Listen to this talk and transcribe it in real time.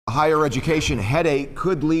Higher education headache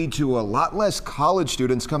could lead to a lot less college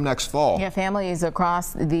students come next fall. Yeah, families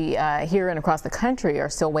across here and across the country are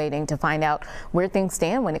still waiting to find out where things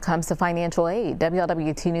stand when it comes to financial aid.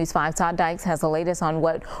 WLWT News 5's Todd Dykes has the latest on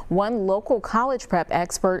what one local college prep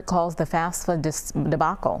expert calls the FAFSA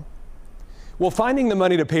debacle. Well, finding the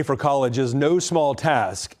money to pay for college is no small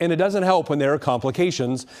task, and it doesn't help when there are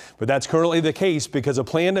complications. But that's currently the case because a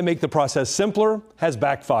plan to make the process simpler has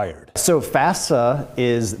backfired. So FAFSA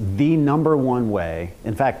is the #1 way,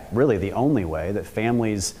 in fact, really the only way that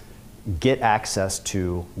families get access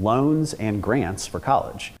to loans and grants for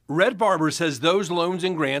college. Red Barber says those loans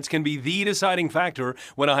and grants can be the deciding factor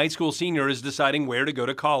when a high school senior is deciding where to go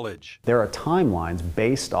to college. There are timelines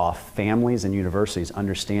based off families and universities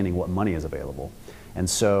understanding what money is available. And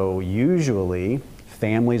so usually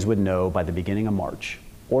families would know by the beginning of March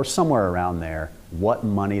or somewhere around there what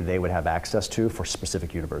money they would have access to for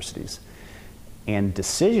specific universities. And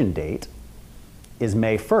decision date is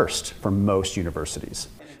May 1st for most universities.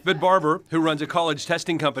 But Barber, who runs a college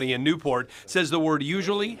testing company in Newport, says the word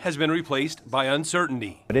usually has been replaced by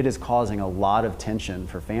uncertainty. But it is causing a lot of tension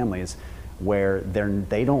for families where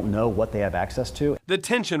they don't know what they have access to. The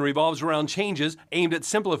tension revolves around changes aimed at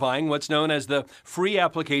simplifying what's known as the Free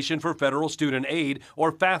Application for Federal Student Aid,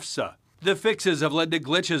 or FAFSA. The fixes have led to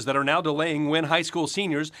glitches that are now delaying when high school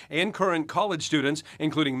seniors and current college students,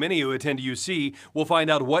 including many who attend UC, will find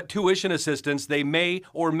out what tuition assistance they may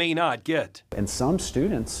or may not get. And some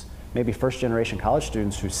students, maybe first-generation college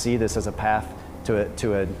students who see this as a path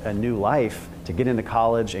to a new life, to get into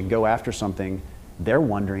college and go after something, they're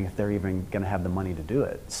wondering if they're even going to have the money to do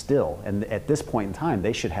it still. And at this point in time,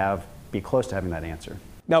 they should be close to having that answer.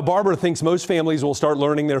 Now, Barber thinks most families will start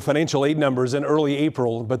learning their financial aid numbers in early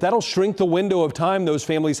April, but that'll shrink the window of time those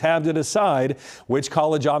families have to decide which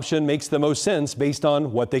college option makes the most sense based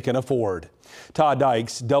on what they can afford. Todd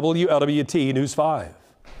Dykes, WLWT News 5.